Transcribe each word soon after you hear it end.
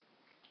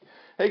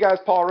Hey guys,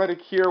 Paul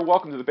Reddick here.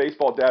 Welcome to the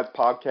Baseball Dads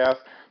Podcast.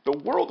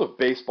 The world of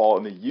baseball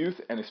and the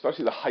youth, and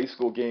especially the high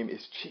school game,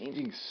 is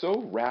changing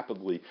so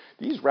rapidly.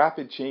 These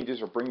rapid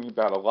changes are bringing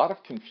about a lot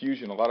of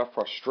confusion, a lot of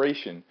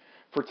frustration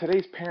for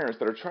today's parents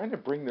that are trying to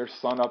bring their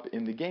son up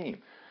in the game.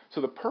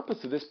 So the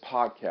purpose of this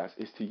podcast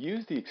is to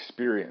use the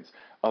experience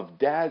of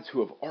dads who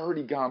have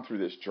already gone through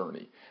this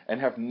journey and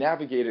have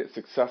navigated it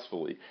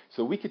successfully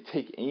so we could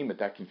take aim at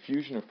that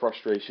confusion and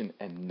frustration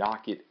and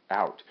knock it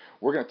out.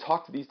 We're going to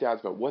talk to these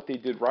dads about what they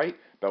did right,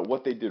 about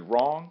what they did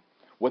wrong,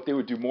 what they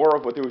would do more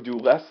of, what they would do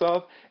less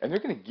of, and they're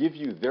going to give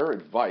you their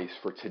advice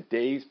for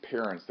today's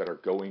parents that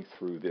are going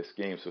through this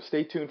game. So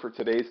stay tuned for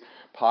today's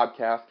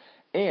podcast.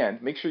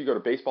 And make sure you go to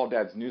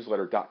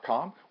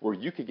baseballdadsnewsletter.com where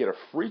you can get a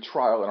free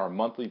trial in our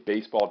monthly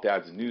Baseball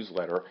Dads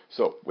newsletter.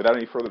 So without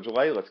any further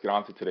delay, let's get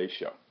on to today's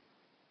show.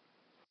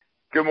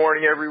 Good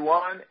morning,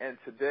 everyone. And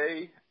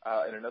today,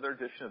 in another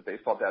edition of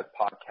Baseball Dads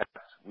Podcast,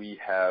 we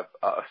have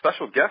a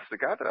special guest, a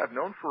guy that I've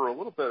known for a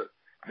little bit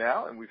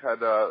now, and we've had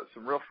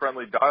some real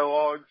friendly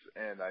dialogues.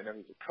 And I know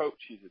he's a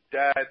coach, he's a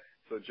dad.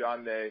 So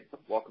John Ney,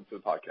 welcome to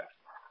the podcast.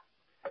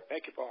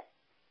 Thank you, Paul.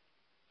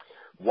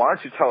 Why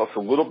don't you tell us a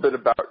little bit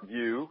about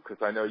you,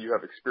 because I know you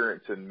have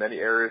experience in many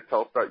areas.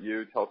 Tell us about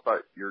you. Tell us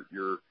about your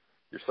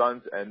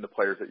sons and the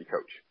players that you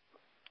coach.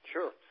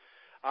 Sure.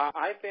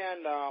 I've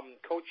been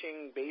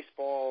coaching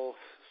baseball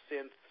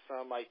since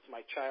my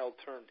child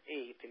turned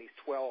 8, and he's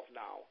 12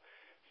 now.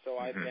 So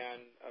I've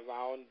been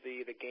around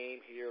the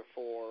game here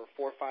for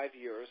 4 or 5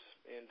 years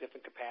in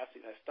different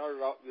capacities. I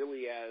started out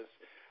really as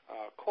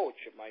a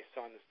coach of my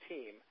son's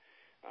team.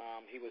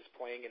 He was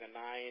playing in a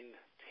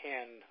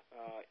 9-10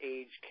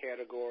 age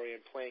category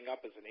and playing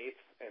up as an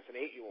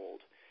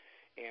 8-year-old,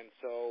 and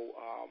so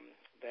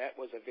that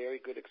was a very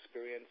good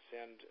experience.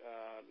 And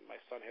my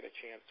son had a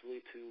chance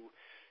really to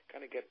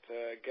kind of get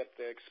the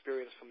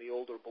experience from the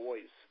older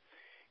boys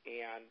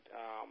and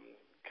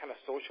kind of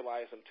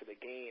socialize him to the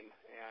game.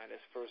 And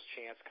his first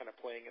chance, kind of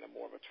playing in a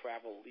more of a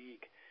travel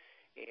league.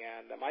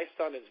 And my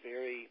son is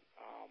very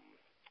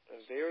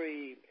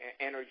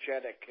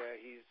energetic.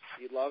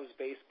 He loves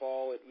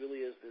baseball. It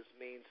really is his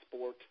main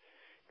sport.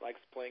 He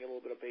likes playing a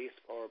little bit of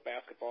baseball or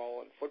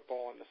basketball and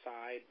football on the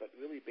side, but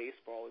really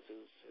baseball is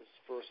his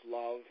first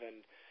love,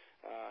 and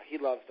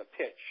he loves the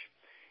pitch.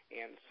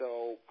 And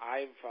so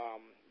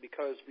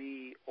because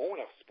we own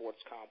a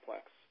sports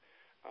complex,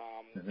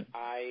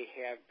 I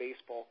have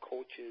baseball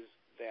coaches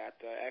that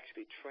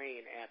actually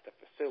train at the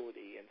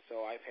facility, and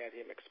so I've had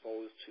him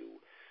exposed to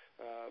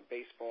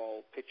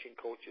baseball pitching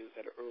coaches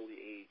at an early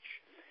age,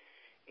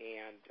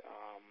 and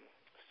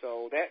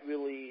so that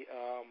really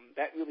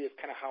is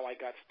kind of how I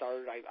got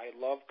started. I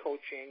love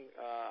coaching.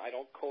 I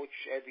don't coach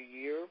every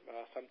year.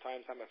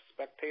 Sometimes I'm a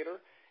spectator,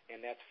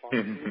 and that's fun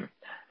too.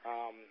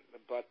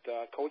 But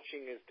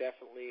coaching is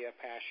definitely a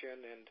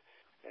passion, and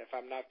if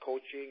I'm not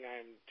coaching,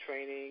 I'm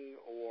training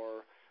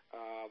or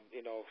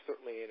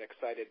certainly an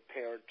excited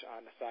parent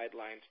on the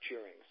sidelines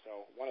cheering.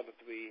 So one of the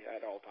three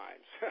at all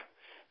times.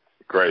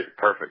 Great.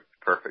 Perfect.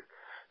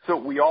 So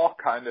we all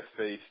kind of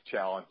face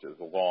challenges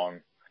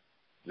along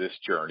this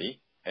journey,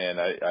 and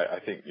I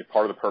think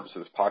part of the purpose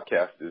of this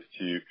podcast is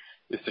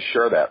to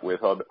share that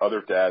with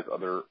other dads,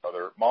 other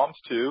moms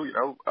too.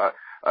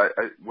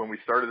 When we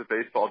started the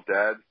Baseball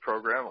Dads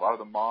program, a lot of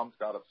the moms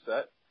got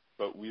upset,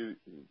 but we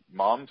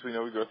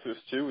know we go through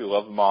this too. We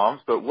love the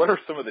moms, but what are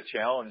some of the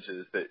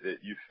challenges that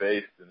you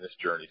faced in this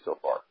journey so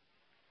far?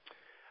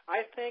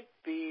 I think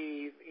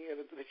the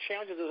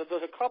challenges,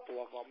 there's a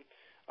couple of them.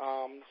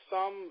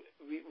 Some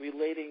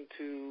relating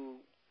to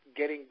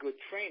getting good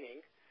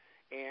training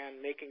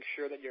and making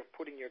sure that you're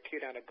putting your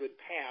kid on a good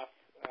path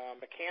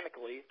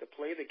mechanically to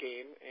play the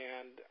game.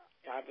 And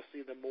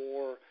obviously, the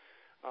more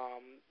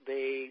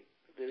they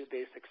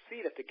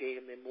succeed at the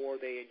game, the more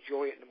they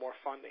enjoy it and the more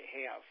fun they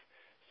have.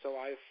 So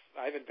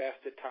I've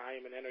invested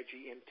time and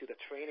energy into the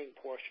training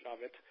portion of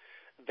it.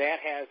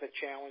 That has a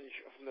challenge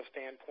from the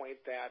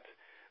standpoint that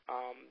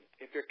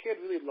if your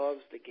kid really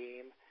loves the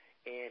game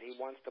and he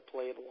wants to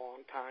play it a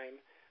long time,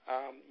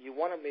 you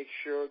want to make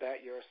sure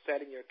that you're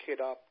setting your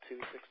kid up to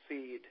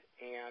succeed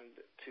and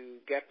to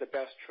get the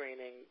best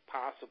training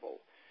possible.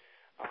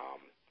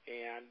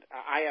 And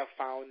I have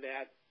found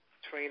that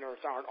trainers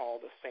aren't all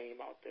the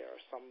same out there.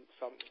 Some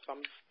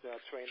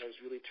trainers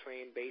really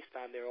train based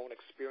on their own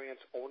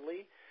experience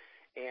only,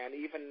 and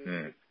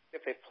even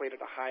if they've played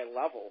at a high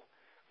level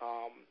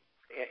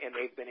and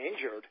they've been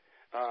injured,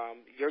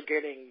 you're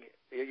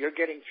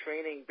getting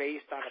training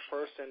based on a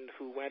person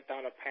who went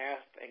down a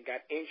path and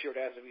got injured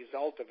as a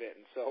result of it,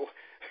 and so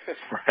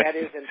that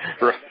isn't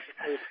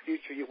the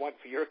future you want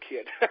for your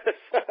kid.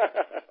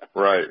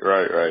 Right.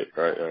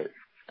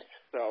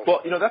 So,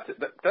 well,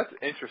 that's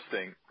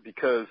interesting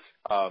because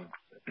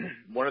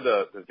one of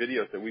the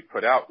videos that we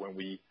put out when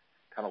we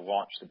kind of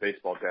launched the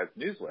Baseball Dads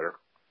newsletter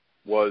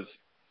was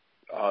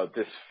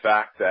this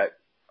fact that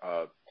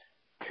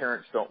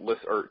parents don't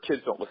listen, or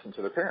kids don't listen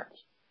to their parents.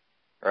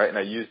 Right, and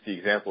I used the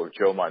example of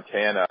Joe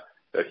Montana,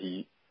 that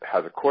he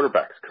has a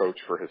quarterbacks coach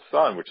for his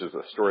son, which is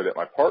a story that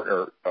my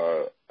partner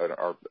in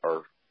our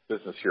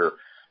business here,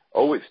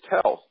 always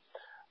tells.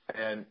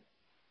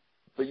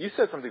 But you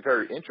said something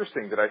very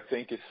interesting that I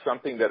think is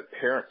something that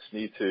parents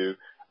need to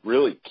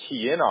really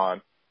key in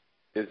on,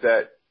 is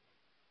that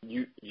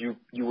you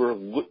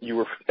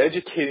were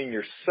educating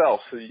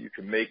yourself so that you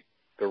could make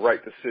the right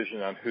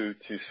decision on who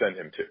to send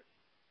him to.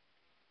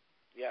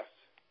 Yes.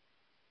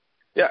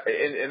 Yeah,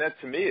 and that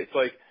to me, it's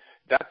like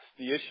that's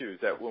the issue, is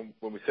that when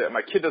we say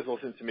my kid doesn't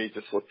listen to me,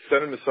 just let's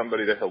send him to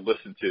somebody that he'll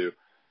listen to.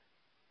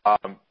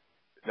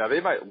 Now they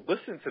might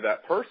listen to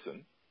that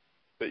person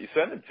that you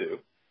send him to,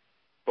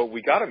 but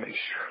we got to make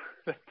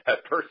sure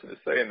that person is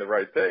saying the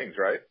right things,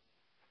 right?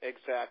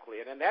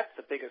 Exactly, and that's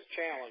the biggest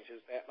challenge,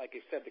 is that, like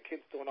you said, the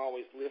kids don't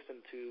always listen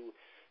to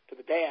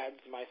the dads.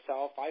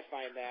 Myself, I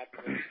find that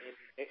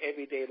in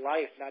everyday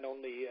life, not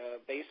only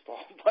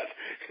baseball, but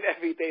in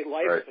everyday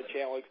life, right. It's a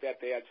challenge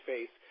that dads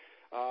face.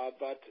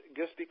 But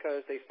just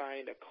because they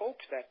find a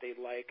coach that they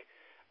like,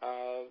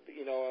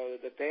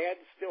 the dads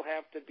still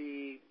have to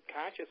be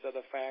conscious of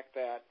the fact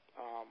that,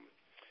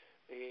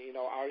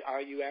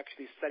 are you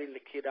actually setting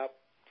the kid up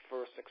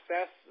for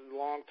success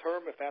long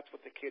term, if that's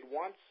what the kid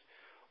wants?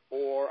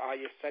 Or are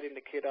you setting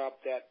the kid up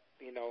that,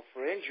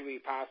 for injury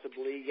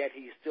possibly, yet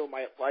he still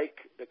might like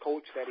the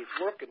coach that he's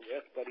working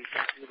with, but he's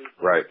not really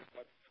right.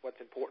 what's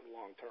important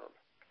long term.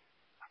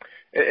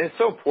 And it's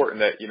so important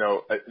that,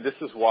 this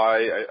is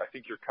why I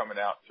think you're coming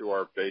out to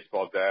our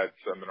Baseball Dad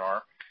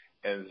seminar,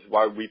 and this is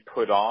why we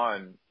put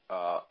on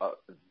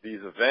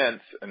these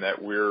events, and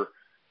that we're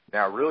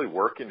now really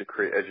working to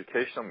create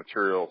educational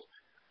materials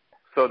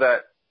so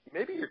that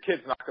maybe your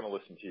kid's not going to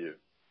listen to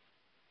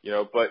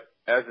you, but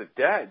as a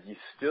dad,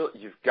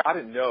 you've got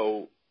to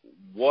know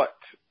what,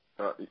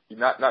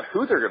 not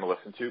who they're going to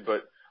listen to,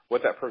 but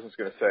what that person's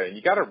going to say. And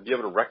you got to be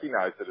able to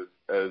recognize it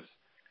as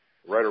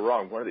right or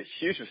wrong. One of the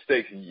huge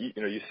mistakes, and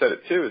you said it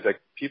too, is that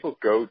people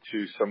go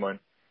to someone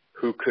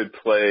who could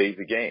play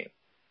the game.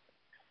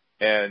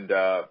 And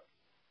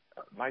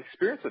my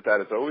experience with that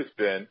has always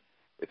been,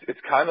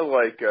 it's kind of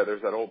like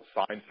there's that old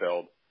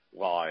Seinfeld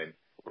line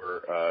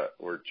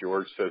where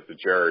George says to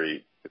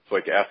Jerry, it's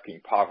like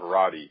asking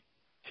Pavarotti,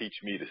 teach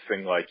me to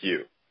sing like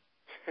you.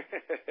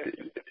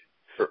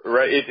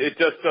 Right? It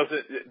just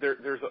doesn't.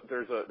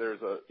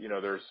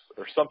 There's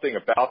something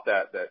about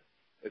that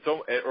it's,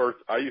 or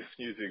I used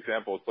to use the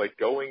example. It's like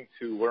going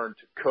to learn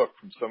to cook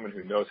from someone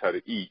who knows how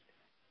to eat.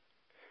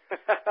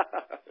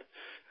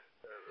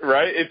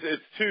 Right?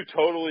 It's two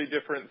totally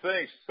different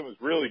things. Someone's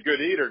a really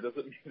good eater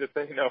doesn't mean that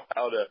they know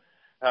how to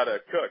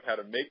cook, how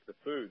to make the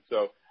food.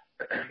 So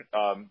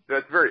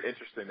that's very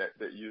interesting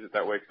that you use it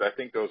that way, because I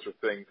think those are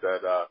things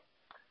that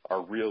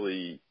are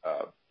really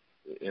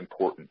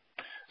important.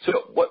 So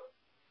what,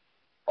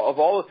 of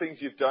all the things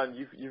you've done,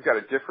 you've got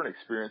a different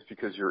experience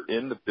because you're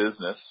in the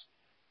business.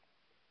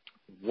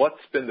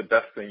 What's been the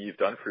best thing you've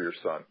done for your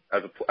son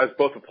as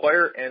both a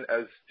player and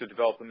as to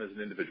develop him as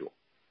an individual?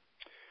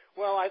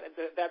 Well,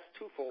 that's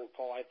twofold,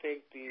 Paul. I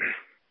think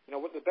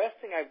what the best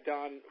thing I've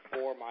done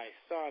for my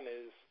son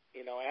is,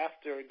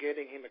 after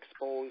getting him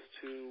exposed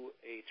to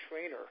a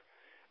trainer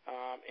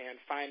and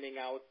finding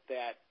out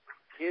that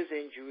his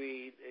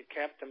injury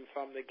kept him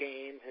from the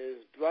game.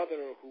 His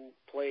brother, who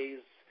plays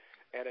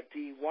at a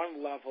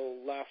D1 level,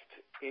 left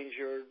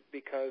injured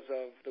because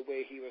of the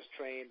way he was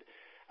trained.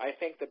 I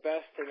think the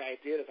best thing I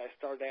did is I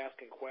started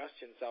asking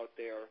questions out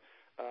there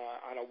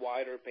on a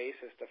wider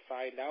basis to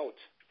find out,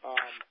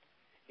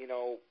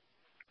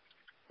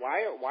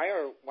 why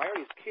are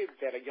these kids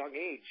at a young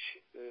age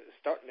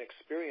starting to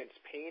experience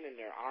pain in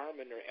their arm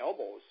and their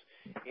elbows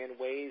in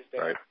ways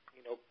that, right.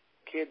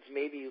 Kids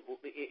maybe,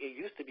 it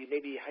used to be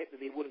maybe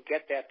they wouldn't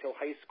get that till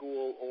high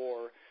school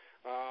or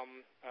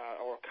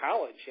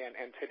college.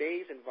 And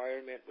today's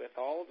environment, with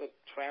all the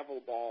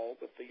travel ball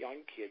with the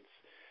young kids,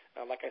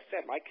 like I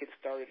said, my kids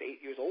started 8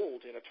 years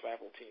old in a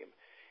travel team.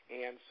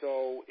 And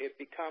so it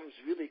becomes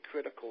really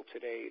critical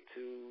today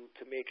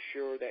to make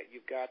sure that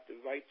you've got the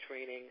right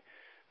training,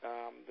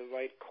 the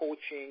right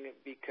coaching,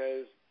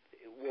 because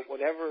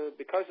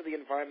of the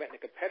environment and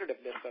the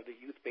competitiveness of the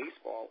youth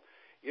baseball,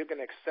 you're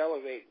going to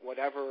accelerate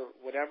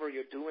whatever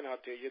you're doing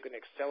out there. You're going to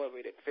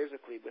accelerate it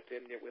physically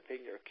within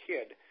your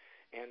kid.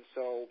 And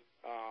so,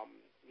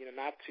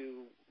 not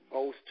to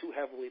boast too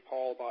heavily,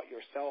 Paul, about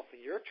yourself and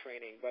your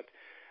training, but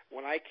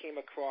when I came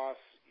across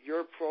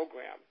your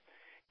program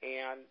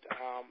and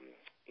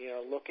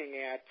looking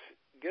at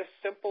just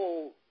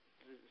simple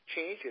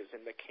changes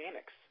in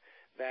mechanics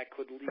that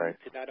could lead right.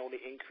 to not only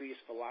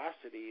increased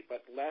velocity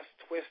but less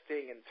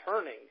twisting and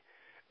turning,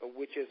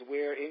 which is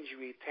where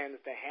injury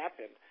tends to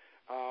happen.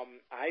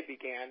 I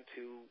began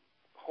to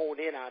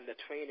hone in on the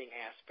training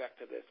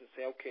aspect of this and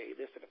say, okay,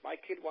 listen, if my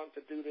kid wants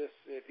to do this,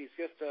 if he's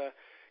just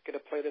going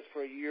to play this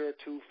for a year or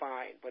two,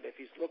 fine. But if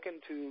he's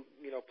looking to,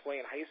 play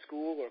in high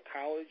school or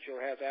college or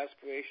has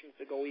aspirations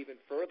to go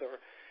even further,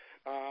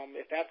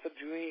 if that's a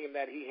dream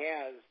that he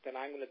has, then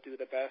I'm going to do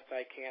the best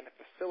I can to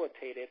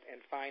facilitate it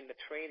and find the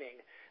training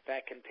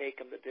that can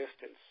take him the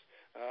distance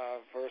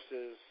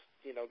versus,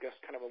 just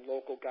kind of a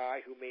local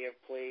guy who may have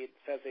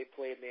says they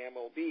played in the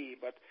MLB,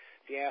 but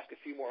if you ask a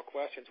few more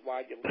questions,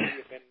 why'd you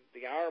leave, and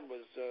the arm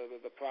was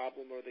the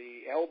problem, or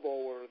the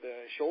elbow, or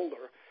the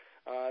shoulder,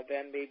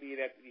 then maybe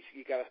that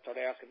you got to start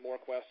asking more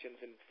questions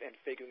and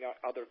figuring out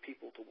other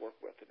people to work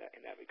with in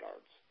that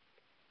regards.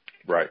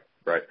 Right,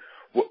 right.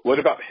 What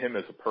about him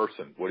as a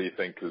person? What do you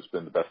think has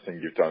been the best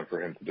thing you've done for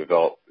him to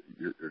develop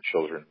your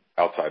children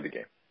outside the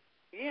game?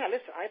 Yeah,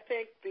 listen, I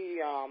think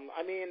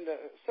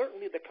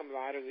certainly the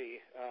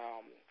camaraderie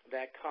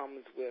that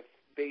comes with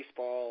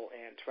baseball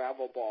and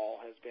travel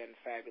ball has been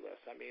fabulous.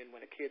 I mean,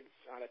 when a kid's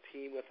on a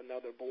team with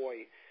another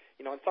boy,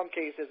 in some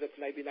cases it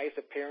might be nice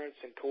if parents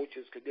and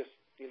coaches could just,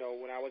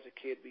 when I was a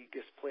kid, we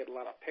just played a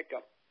lot of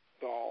pickup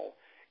ball,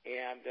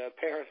 and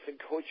parents and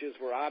coaches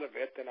were out of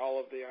it, and all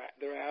of their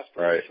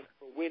aspirations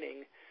for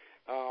winning,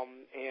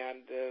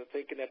 and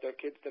thinking that their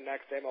kid's the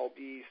next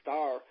MLB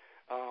star.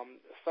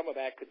 Some of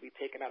that could be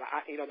taken out.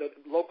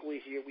 Locally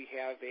here we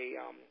have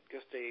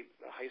just a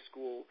high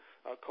school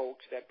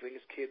coach that brings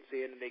kids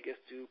in, and they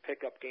just do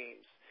pickup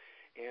games.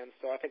 And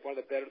so I think one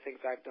of the better things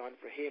I've done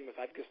for him is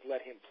I've just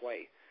let him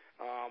play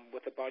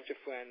with a bunch of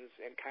friends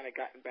and kind of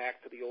gotten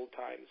back to the old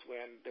times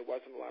when there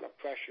wasn't a lot of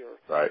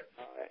pressure. Right.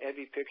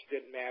 Every pitch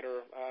didn't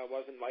matter. It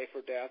wasn't life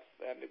or death.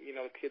 And the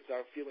kids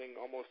are feeling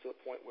almost to the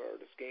point where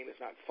this game is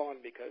not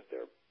fun because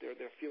they're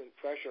feeling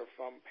pressure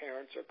from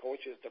parents or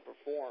coaches to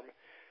perform.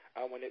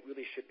 When it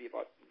really should be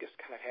about just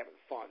kind of having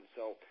fun.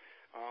 So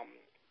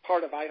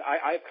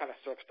I've kind of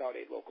searched out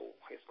a local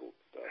high school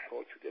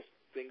coach who just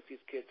brings these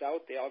kids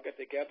out. They all get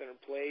together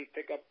and play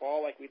pick-up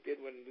ball like we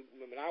did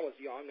when I was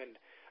young, and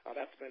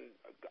that's been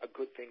a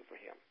good thing for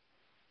him.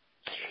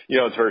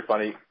 It's very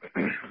funny.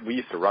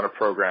 We used to run a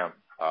program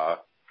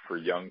for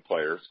young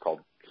players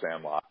called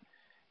Sandlot,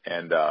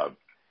 and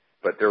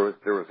but there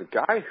was a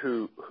guy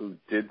who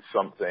did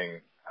something,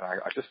 and I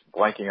just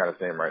blanking on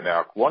his name right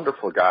now.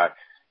 Wonderful guy.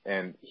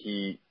 And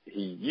he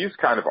used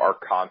kind of our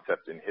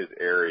concept in his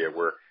area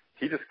where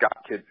he just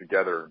got kids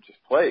together and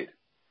just played.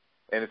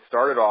 And it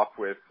started off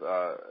with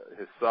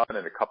his son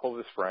and a couple of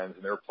his friends,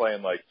 and they were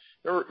playing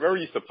remember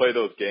you used to play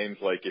those games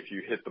like if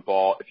you hit the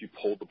ball, if you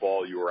pulled the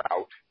ball, you were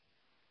out.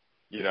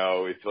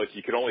 It's like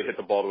you could only hit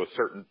the ball to a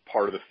certain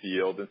part of the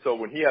field. And so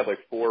when he had 4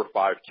 or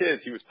 5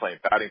 kids, he was playing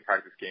batting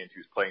practice games.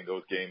 He was playing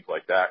those games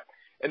like that.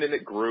 And then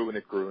it grew and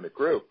it grew and it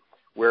grew,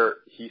 where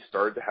he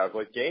started to have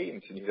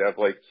games, and he'd have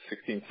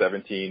 16,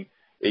 17,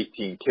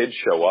 18 kids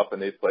show up and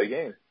they'd play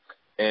games.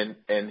 And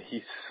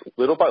he,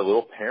 little by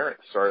little,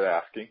 parents started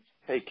asking,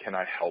 hey, can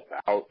I help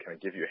out? Can I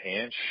give you a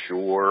hand?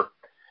 Sure.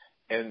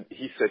 And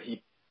he said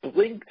he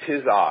blinked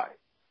his eye,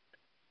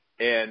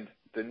 and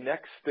the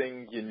next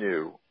thing you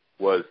knew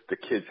was the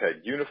kids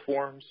had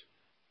uniforms,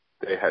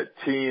 they had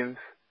teams,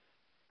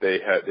 they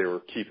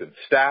were keeping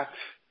stats,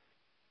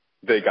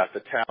 they got the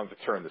town to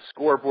turn the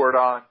scoreboard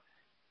on.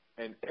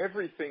 And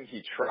everything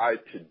he tried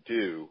to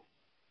do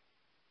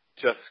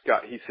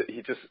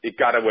it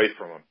got away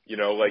from him. He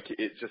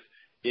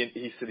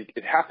said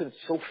it happened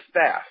so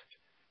fast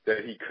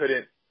that he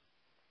couldn't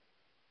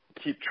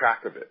keep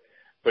track of it.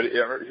 But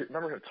I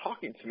remember him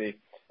talking to me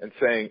and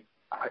saying,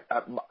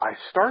 I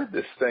started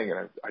this thing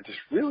and I just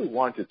really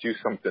wanted to do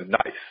something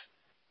nice.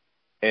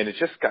 And it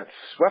just got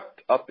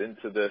swept up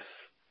into this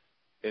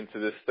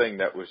thing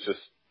that was just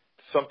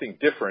something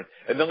different.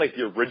 And then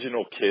the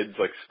original kids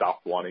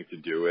stopped wanting to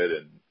do it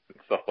and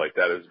stuff like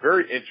that. It was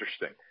very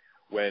interesting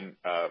when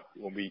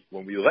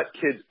we let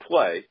kids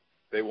play,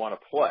 they want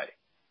to play.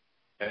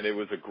 And it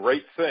was a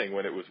great thing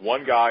when it was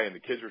one guy and the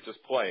kids were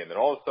just playing. Then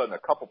all of a sudden a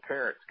couple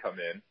parents come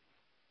in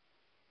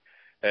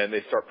and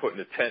they start putting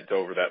a tent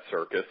over that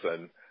circus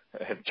and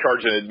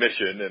charging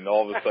admission, and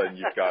all of a sudden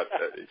you've got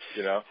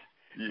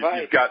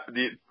you've got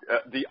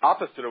the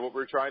opposite of what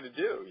we're trying to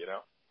do,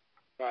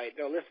 Right.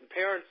 No, listen,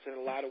 parents in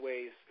a lot of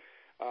ways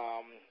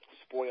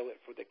spoil it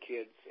for the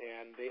kids,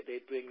 and they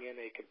bring in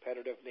a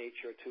competitive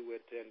nature to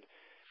it, and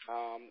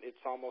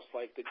it's almost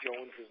like the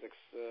Joneses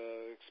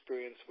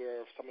experience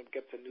where if someone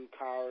gets a new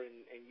car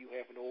and you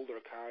have an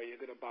older car, you're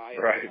going to buy a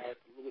car a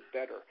little bit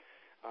better.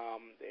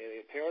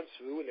 Parents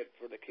ruin it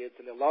for the kids,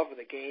 and the love of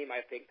the game,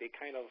 I think they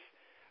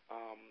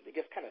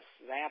just kind of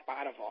snap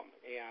out of them,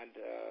 and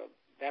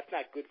that's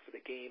not good for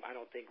the game, I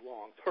don't think,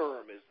 long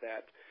term, is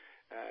that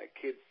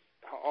kids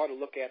ought to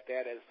look at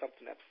that as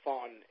something that's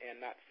fun and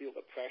not feel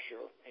the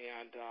pressure.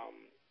 And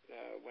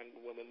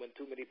when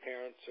too many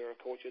parents or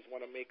coaches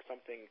want to make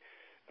something,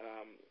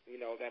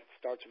 that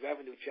starts a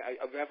revenue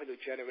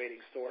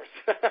generating source,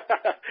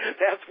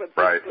 that's when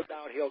things go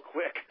downhill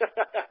quick.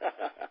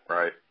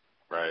 Right.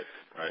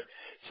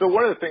 So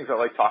one of the things I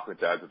like talking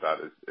with dads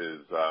about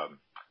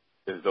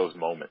is those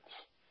moments.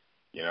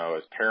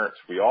 As parents,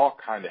 we all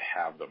kind of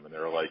have them, and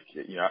they're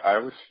I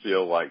always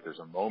feel like there's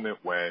a moment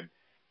when,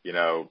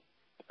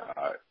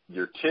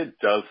 your kid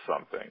does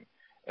something,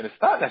 and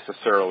it's not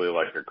necessarily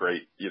a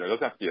great, it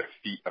doesn't have to be a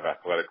feat of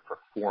athletic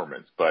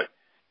performance, but,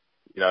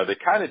 they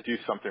kind of do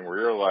something where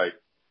you're like,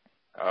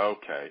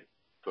 okay,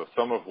 so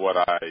some of what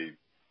I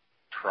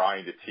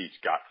trying to teach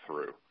got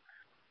through.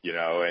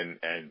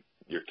 and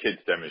your kids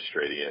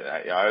demonstrating it.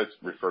 I always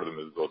refer to them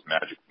as those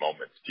magic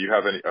moments. Do you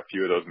have a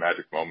few of those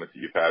magic moments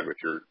that you've had with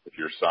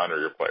your son or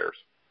your players?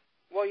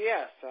 Well,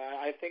 yes.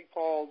 I think,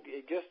 Paul,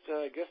 just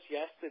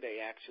yesterday,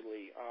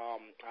 actually,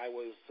 I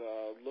was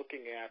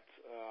looking at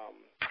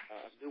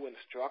a new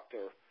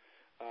instructor,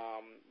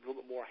 a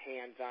little bit more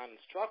hands-on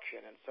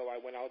instruction, and so I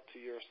went out to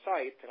your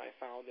site and I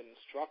found an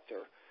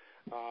instructor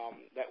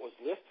that was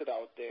listed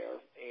out there.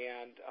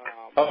 And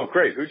oh,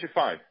 great! Who'd you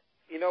find?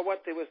 You know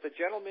what? There was the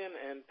gentleman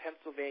in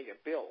Pennsylvania,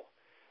 Bill.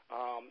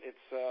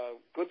 It's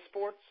Good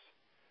Sports.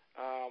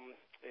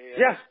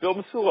 Yes, Bill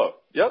Masulo.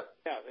 Yep.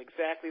 Yeah,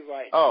 exactly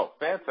right. Oh,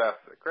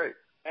 fantastic! Great.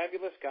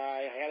 Fabulous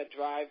guy. I had to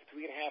drive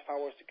 3.5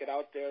 hours to get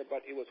out there,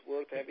 but it was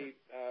worth every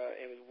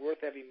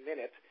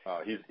minute.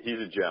 He's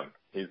a gem.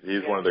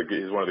 He's one of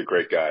the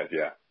great guys.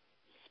 Yeah.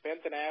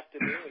 Spent an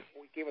afternoon.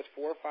 He gave us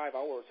 4 or 5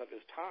 hours of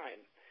his time,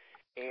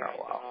 and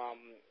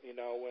and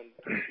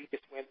he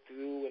just went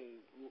through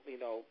and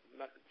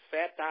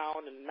sat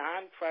down and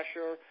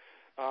non-pressure.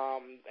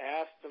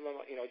 Asked him,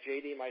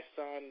 JD, my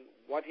son,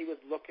 what he was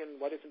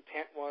looking, what his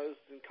intent was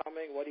in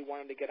coming, what he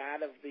wanted to get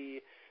out of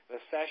the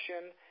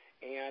session,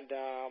 and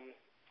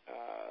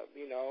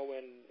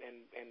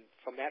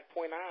from that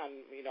point on,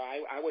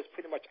 I was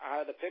pretty much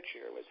out of the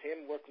picture. It was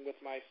him working with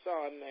my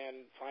son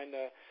and trying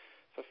to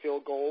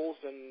fulfill goals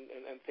and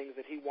things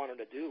that he wanted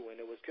to do, and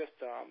it was just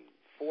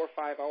 4 or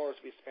 5 hours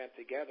we spent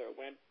together.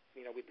 We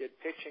did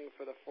pitching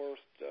for the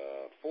first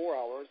 4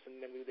 hours, and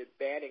then we did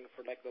batting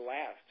for like the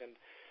last, and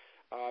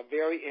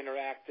very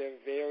interactive,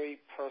 very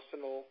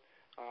personal,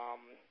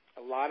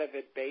 a lot of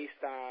it based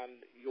on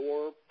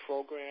your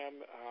program,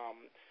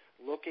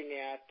 looking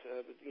at,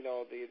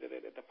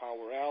 the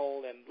Power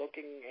L and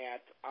looking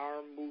at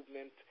arm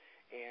movement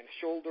and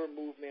shoulder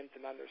movement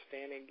and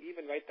understanding,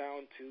 even right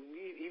down to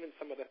even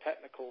some of the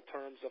technical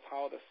terms of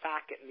how the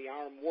socket in the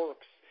arm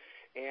works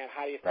and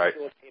how you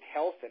facilitate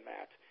health in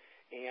that.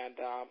 And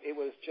it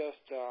was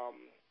just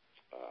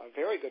a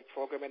very good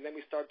program. And then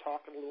we started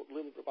talking a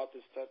little bit about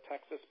this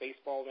Texas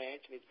baseball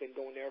ranch, and he's been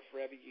going there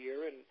for every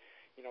year, and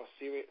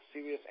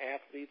serious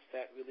athletes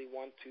that really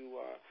want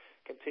to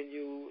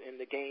continue in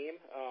the game.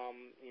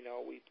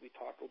 We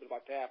talked a little bit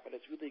about that, but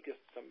it's really just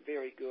some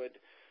very good.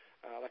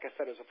 Like I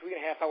said, it was a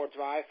 3.5 hour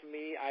drive for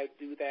me. I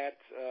do that,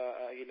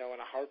 in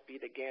a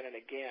heartbeat again and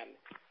again,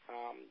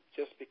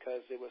 just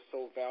because it was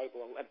so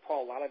valuable. And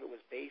Paul, a lot of it was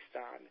based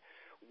on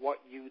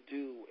what you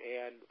do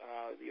and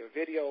your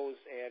videos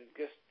and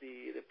just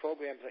the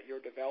programs that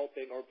you're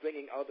developing or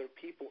bringing other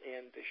people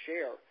in to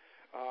share.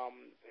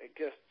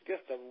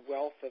 Just a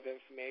wealth of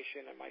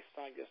information, and my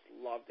son just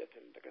loved it.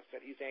 And like I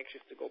said, he's anxious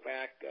to go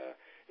back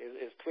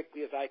as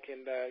quickly as I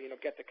can,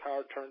 get the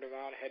car turned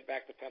around and head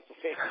back to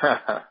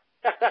Pennsylvania.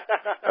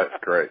 That's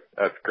great.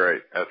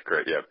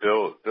 Yeah,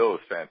 Bill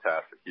is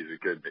fantastic. He's a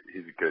good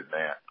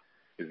man.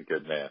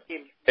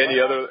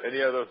 Any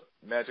other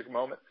magic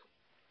moments?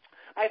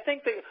 I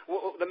think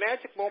the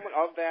magic moment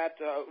of that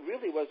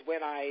really was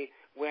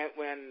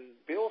when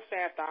Bill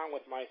sat down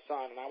with my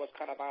son and I was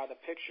kind of out of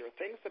the picture.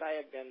 Things that I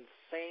had been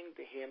saying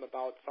to him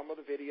about some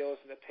of the videos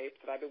and the tapes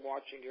that I've been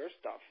watching your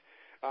stuff,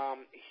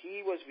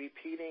 he was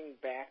repeating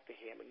back to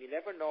him, and you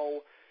never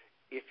know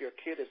if your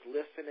kid is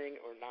listening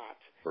or not.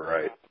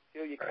 Right.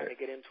 You kind of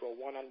get into a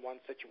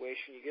one-on-one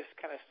situation. You just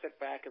kind of sit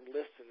back and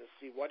listen to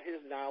see what his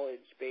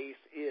knowledge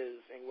base is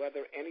and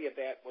whether any of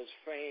that was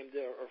framed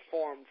or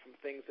formed from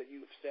things that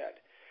you've said.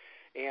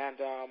 And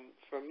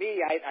for me,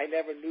 I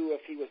never knew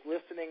if he was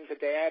listening to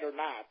Dad or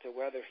not, or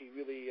whether he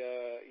really,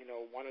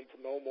 wanted to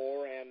know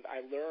more. And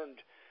I learned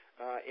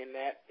in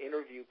that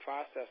interview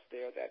process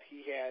there that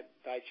he had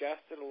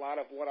digested a lot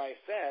of what I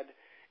said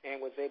and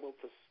was able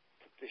to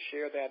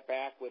share that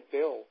back with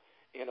Bill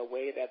in a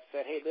way that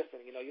said, hey,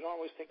 listen, you don't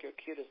always think your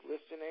kid is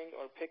listening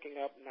or picking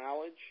up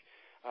knowledge,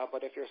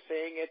 but if you're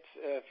saying it,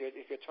 if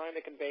you're trying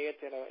to convey it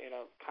in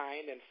a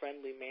kind and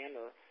friendly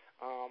manner,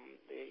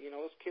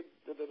 those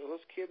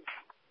kids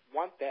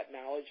want that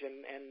knowledge,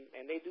 and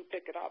they do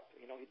pick it up.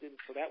 He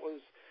didn't. So that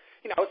was,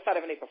 outside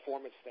of any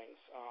performance things,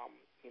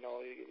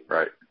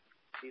 right.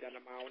 Beat on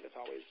the mound is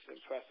always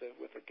impressive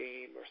with a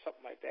game or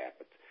something like that.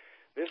 But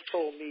this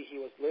told me he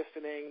was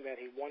listening, that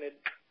he wanted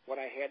what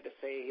I had to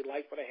say, he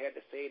liked what I had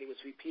to say, and he was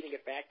repeating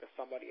it back to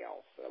somebody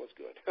else. So that was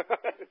good.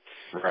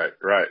 Right.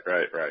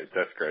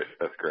 That's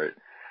great.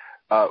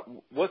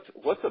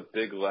 What's a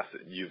big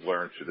lesson you've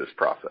learned through this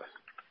process?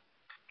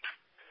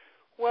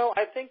 Well,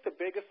 I think the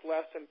biggest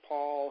lesson,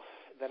 Paul,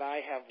 that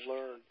I have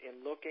learned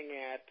in looking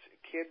at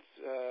kids,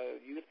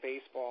 youth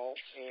baseball,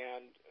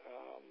 and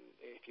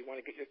if you want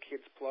to get your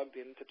kids plugged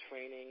into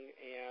training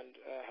and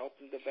help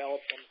them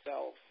develop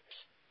themselves,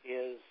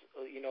 is,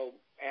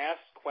 ask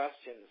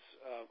questions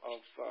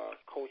of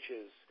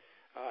coaches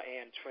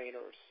and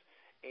trainers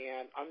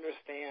and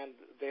understand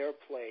their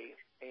play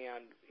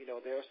and,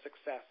 their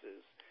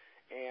successes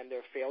and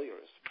their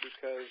failures,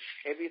 because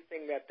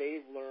everything that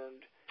they've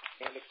learned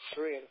and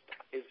experienced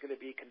is going to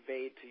be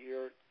conveyed to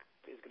your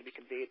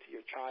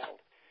child.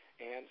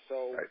 And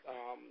so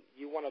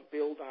you want to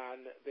build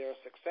on their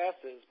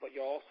successes, but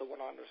you also want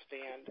to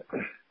understand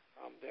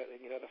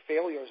the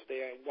failures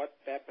there and what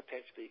that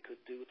potentially could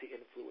do to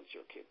influence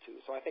your kid too.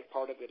 So I think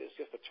part of it is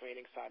just the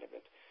training side of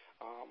it.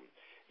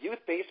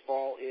 Youth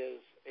baseball is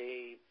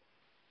a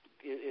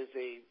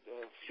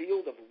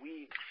field of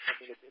weeds.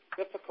 I mean, it's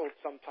difficult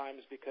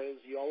sometimes because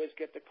you always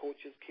get the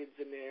coaches' kids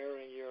in there,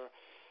 and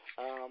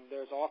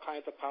there's all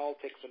kinds of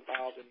politics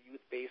involved in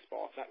youth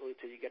baseball. It's not really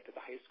till you get to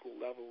the high school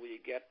level where you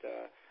get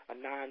a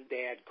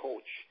non-dad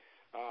coach.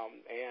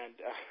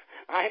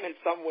 I'm in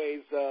some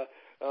ways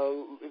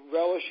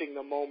relishing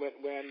the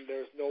moment when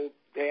there's no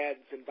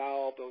dads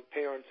involved or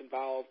parents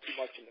involved too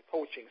much in the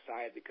coaching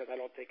side, because I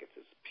don't think it's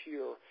as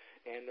pure,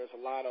 and there's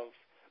a lot of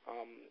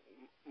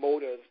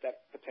motives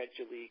that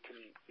potentially can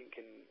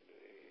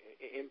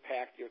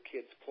impact your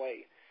kids'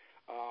 play.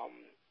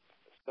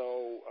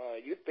 So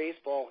youth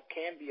baseball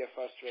can be a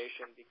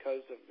frustration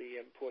because of the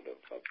input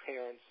of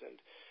parents,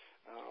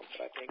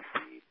 but I think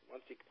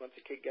once the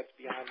kid gets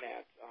beyond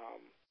that,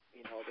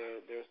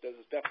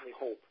 there's definitely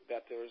hope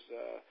that there's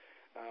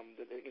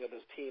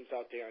teams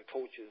out there and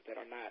coaches that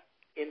are not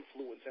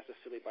influenced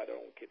necessarily by their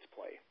own kids'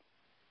 play.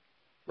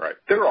 Right,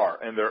 there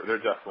are, and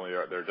there definitely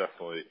are. There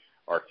definitely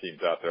are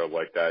teams out there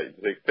like that.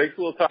 It takes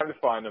a little time to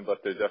find them,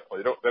 but they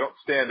don't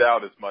stand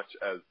out as much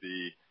as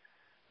the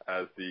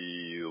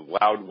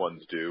loud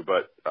ones do,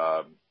 but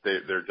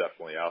they're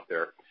definitely out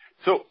there.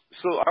 So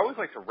I always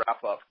like to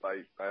wrap up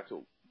by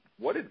asking,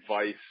 what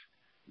advice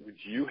would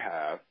you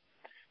have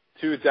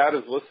to a dad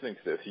who's listening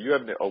to this? You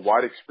have a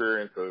wide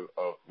experience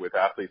with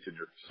athletes in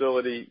your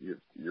facility.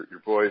 Your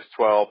boy is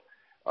 12.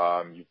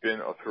 You've been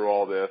through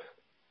all this.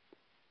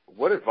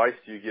 What advice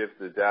do you give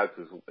to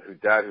the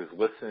dad who's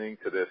listening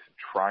to this and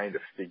trying to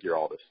figure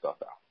all this stuff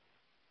out?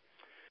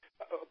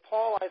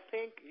 Paul, I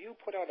think you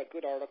put out a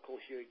good article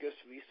here just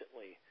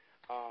recently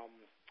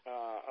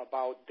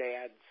about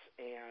dads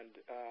and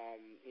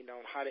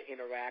how to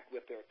interact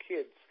with their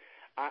kids.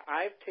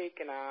 I've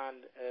taken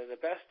on the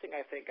best thing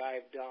I think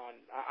I've done.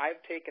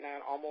 I've taken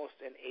on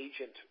almost an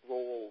agent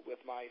role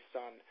with my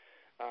son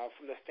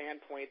from the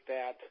standpoint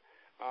that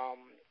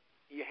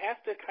you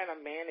have to kind of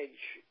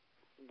manage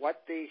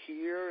what they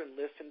hear and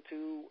listen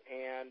to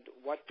and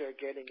what they're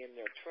getting in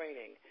their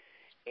training.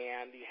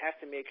 And you have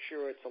to make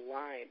sure it's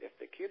aligned. If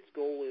the kid's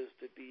goal is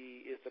to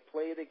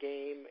play the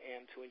game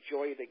and to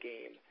enjoy the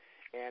game,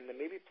 and to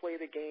maybe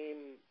play the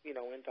game,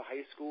 into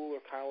high school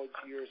or college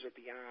years or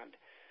beyond,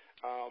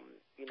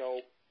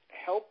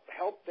 help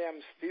them,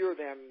 steer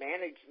them,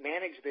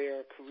 manage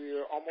their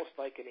career almost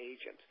like an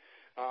agent,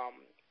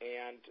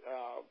 and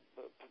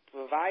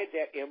provide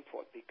that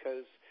input,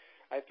 because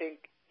I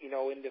think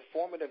in the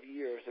formative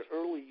years, the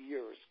early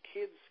years,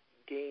 kids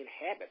gain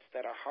habits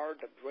that are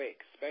hard to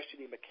break,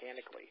 especially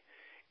mechanically.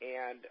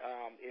 And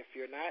if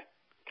you're not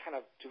kind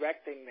of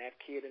directing that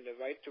kid in the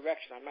right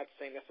direction, I'm not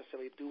saying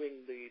necessarily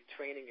doing the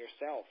training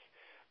yourself,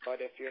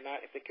 but if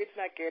the kid's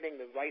not getting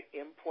the right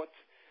input,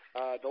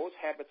 those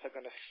habits are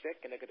going to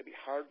stick, and they're going to be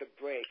hard to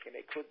break, and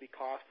they could be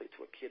costly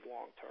to a kid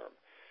long term.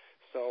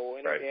 So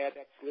any dad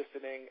that's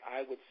listening,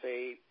 I would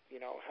say,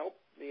 help,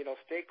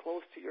 stay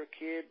close to your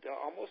kid.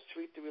 Almost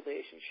treat the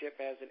relationship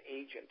as an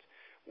agent,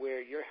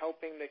 where you're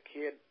helping the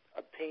kid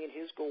obtain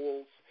his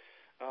goals,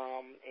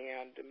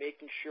 and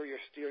making sure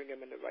you're steering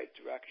him in the right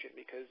direction,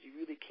 because you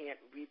really can't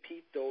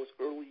repeat those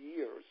early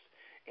years.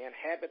 And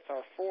habits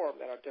are formed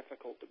that are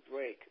difficult to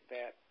break,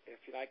 that if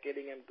you're not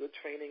getting him good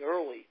training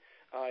early,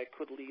 it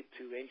could lead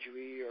to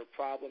injury or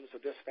problems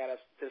or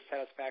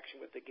dissatisfaction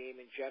with the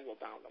game in general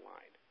down the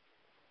line.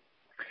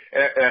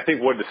 And I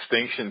think one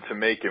distinction to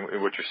make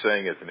in what you're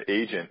saying as an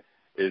agent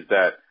is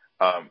that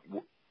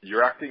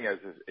you're acting as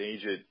his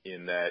agent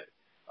in that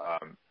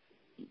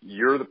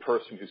you're the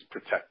person who's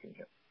protecting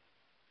him,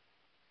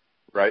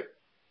 right?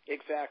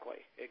 Exactly.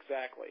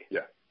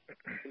 Yeah.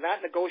 You're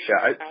not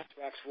negotiating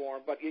contracts for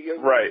him, but you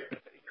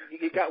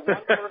got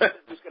one person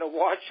who's going to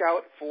watch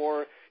out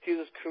for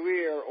his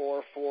career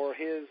or for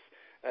his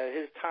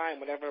time,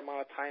 whatever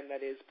amount of time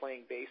that is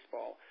playing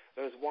baseball.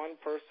 There's one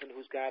person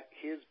who's got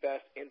his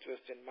best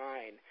interest in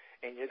mind,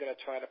 and you're going to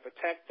try to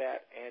protect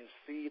that and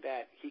see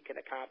that he can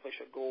accomplish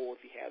a goal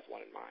if he has one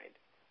in mind.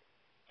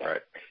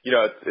 Right.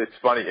 It's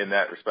funny in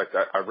that respect.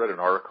 I read an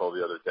article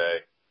the other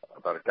day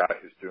about a guy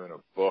who's doing a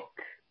book.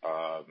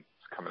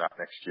 It's coming out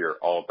next year,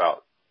 all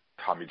about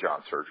Tommy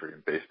John surgery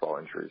and baseball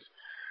injuries,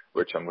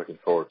 which I'm looking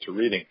forward to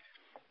reading.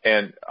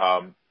 And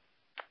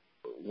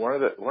one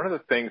of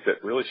the things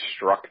that really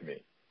struck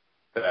me,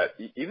 that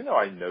even though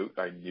I knew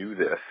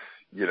this,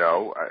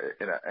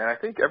 and I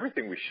think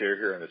everything we share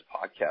here in this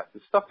podcast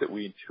is stuff that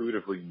we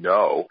intuitively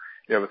know,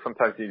 but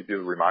sometimes need to be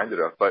reminded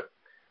of. But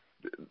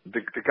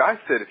the guy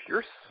said, if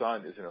your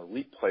son is an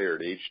elite player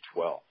at age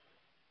 12,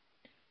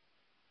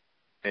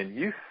 and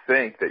you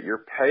think that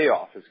your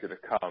payoff is going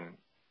to come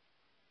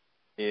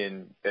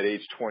at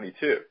age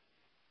 22,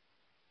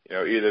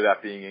 either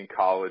that being in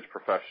college,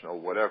 professional,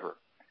 whatever,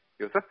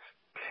 he goes, that's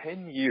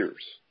 10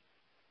 years.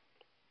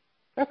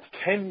 That's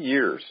 10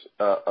 years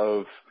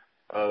of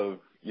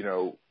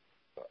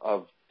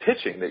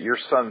pitching that your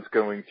son's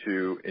going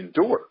to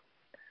endure.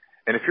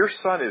 And if your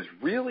son is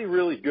really,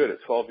 really good at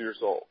 12 years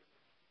old,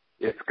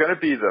 it's going to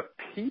be the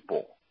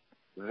people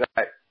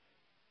that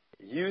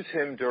use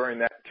him during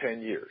that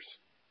 10 years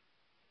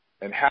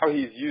and how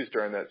he's used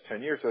during that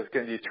 10 years that's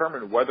going to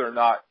determine whether or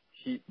not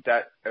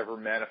that ever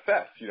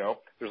manifests.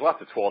 There's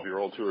lots of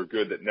 12-year-olds who are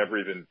good that never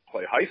even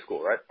play high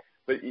school, right?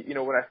 But,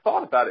 when I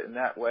thought about it in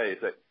that way,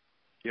 is that,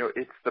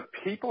 it's the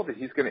people that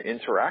he's going to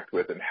interact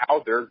with and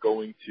how they're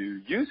going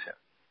to use him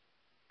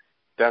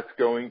that's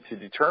going to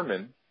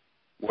determine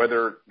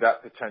whether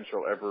that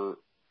potential ever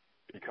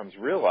becomes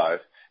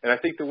realized. And I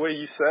think the way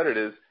you said it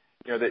is,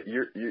 that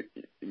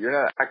you're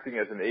not acting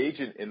as an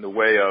agent in the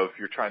way of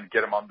you're trying to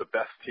get him on the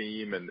best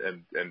team and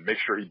make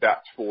sure he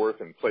bats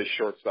fourth and plays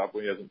shortstop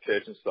when he doesn't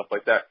pitch and stuff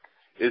like that.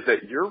 Is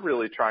that you're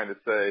really trying to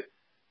say,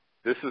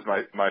 this is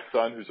my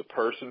son who's a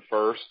person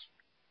first.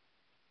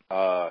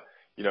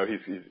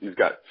 He's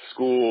got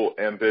school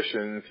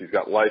ambitions. He's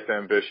got life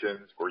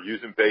ambitions. We're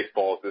using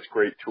baseball as this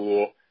great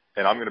tool.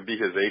 And I'm going to be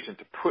his agent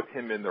to put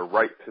him in the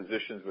right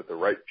positions with the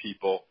right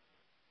people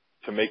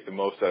to make the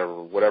most out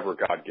of whatever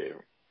God gave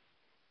him.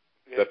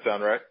 Does that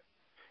sound right?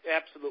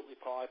 Absolutely,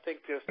 Paul. I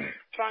think just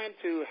trying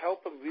to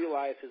help him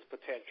realize his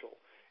potential,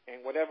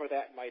 and whatever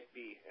that might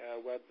be,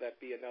 whether that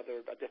be a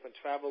different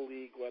travel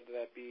league, whether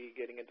that be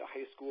getting into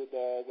high school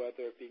ball,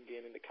 whether it be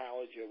getting into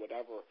college or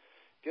whatever,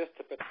 just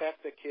to protect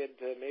the kid,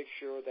 to make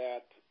sure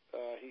that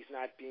he's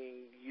not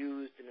being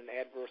used in an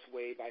adverse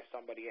way by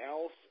somebody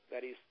else,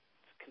 that he's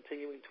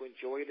continuing to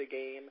enjoy the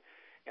game,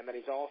 and that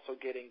he's also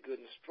getting good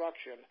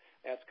instruction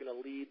that's going to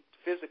lead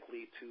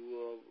physically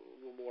to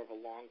more of a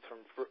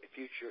long-term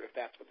future if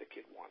that's what the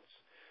kid wants.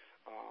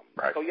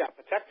 Right. So,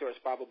 protector is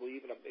probably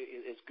even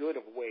as good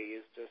of a way,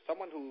 is to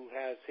someone who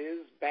has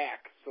his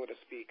back, so to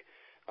speak,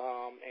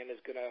 and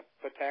is going to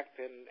protect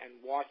and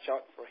watch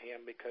out for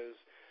him, because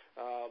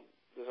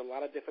there's a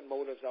lot of different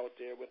motives out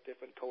there with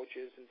different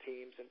coaches and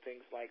teams and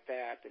things like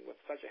that, and with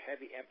such a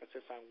heavy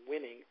emphasis on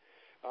winning,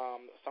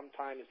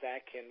 sometimes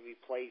that can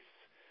replace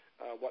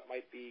what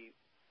might be,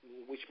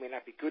 which may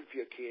not be good for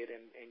your kid,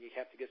 and you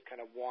have to just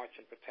kind of watch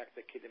and protect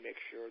the kid to make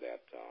sure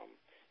that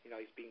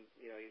he's being,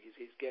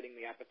 he's getting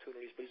the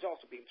opportunities, but he's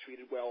also being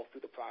treated well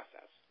through the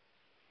process.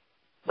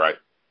 Right.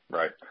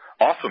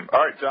 Awesome.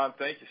 All right, John,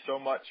 thank you so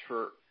much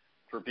for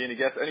being a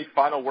guest. Any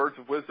final words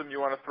of wisdom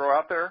you want to throw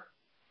out there?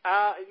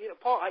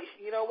 Paul,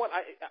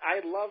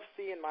 I love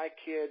seeing my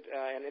kid,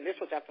 and this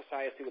was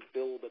emphasized with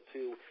Bill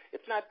too.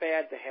 It's not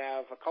bad to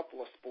have a couple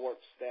of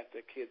sports that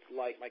the kids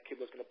like. My kid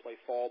was going to play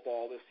fall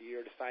ball this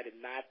year, decided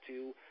not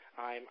to.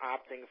 I'm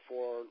opting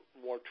for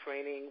more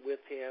training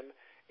with him,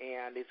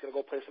 and he's going to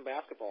go play some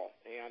basketball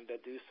and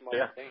do some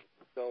other things.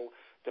 So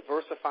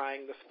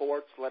diversifying the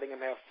sports, letting him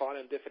have fun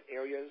in different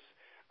areas,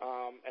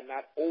 and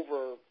not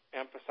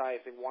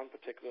overemphasizing one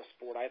particular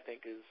sport, I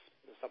think is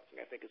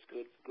something I think is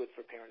good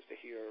for parents to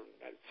hear.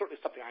 It's certainly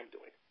something I'm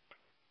doing.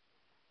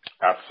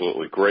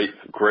 Absolutely.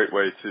 Great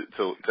way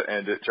to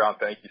end it. John,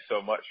 thank you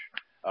so much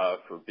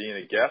for being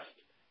a guest.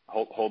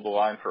 Hold the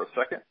line for a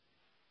second.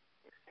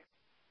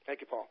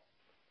 Thank you, Paul.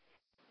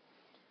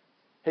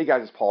 Hey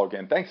guys, it's Paul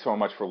again. Thanks so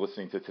much for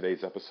listening to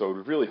today's episode.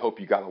 We really hope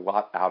you got a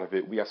lot out of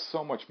it. We have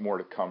so much more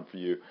to come for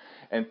you.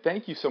 And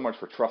thank you so much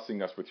for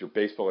trusting us with your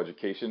baseball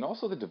education and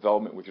also the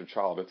development with your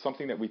child. It's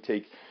something that we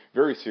take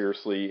very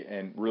seriously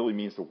and really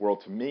means the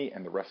world to me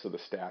and the rest of the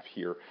staff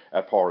here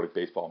at Paul Reddick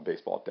Baseball and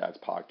Baseball Dads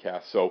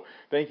podcast. So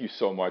thank you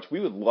so much. We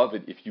would love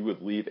it if you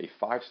would leave a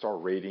 5-star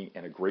rating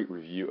and a great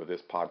review of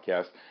this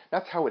podcast.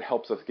 That's how it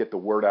helps us get the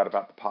word out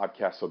about the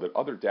podcast so that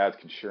other dads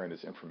can share in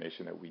this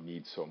information that we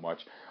need so much.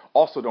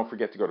 Also, don't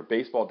forget to go to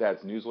Baseball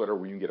Dads newsletter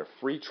where you can get a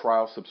free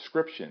trial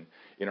subscription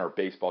in our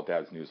Baseball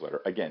Dads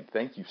newsletter. Again,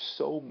 thank you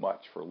so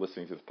much for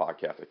listening to this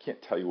podcast. I can't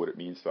tell you what it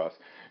means to us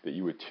that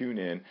you would tune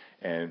in,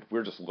 and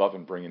we're just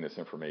loving bringing this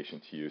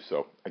information to you.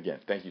 So again,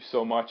 thank you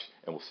so much,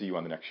 and we'll see you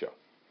on the next show.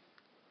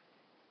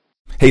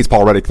 Hey, it's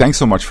Paul Reddick. Thanks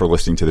so much for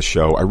listening to the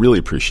show. I really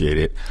appreciate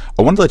it.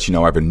 I wanted to let you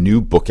know I have a new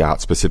book out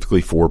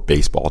specifically for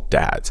baseball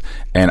dads,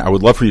 and I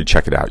would love for you to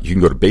check it out. You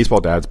can go to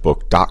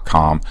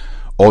baseballdadsbook.com.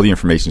 All the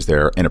information's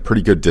there, and a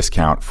pretty good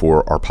discount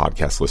for our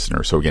podcast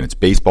listeners. So again, it's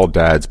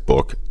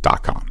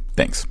baseballdadsbook.com.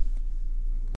 Thanks.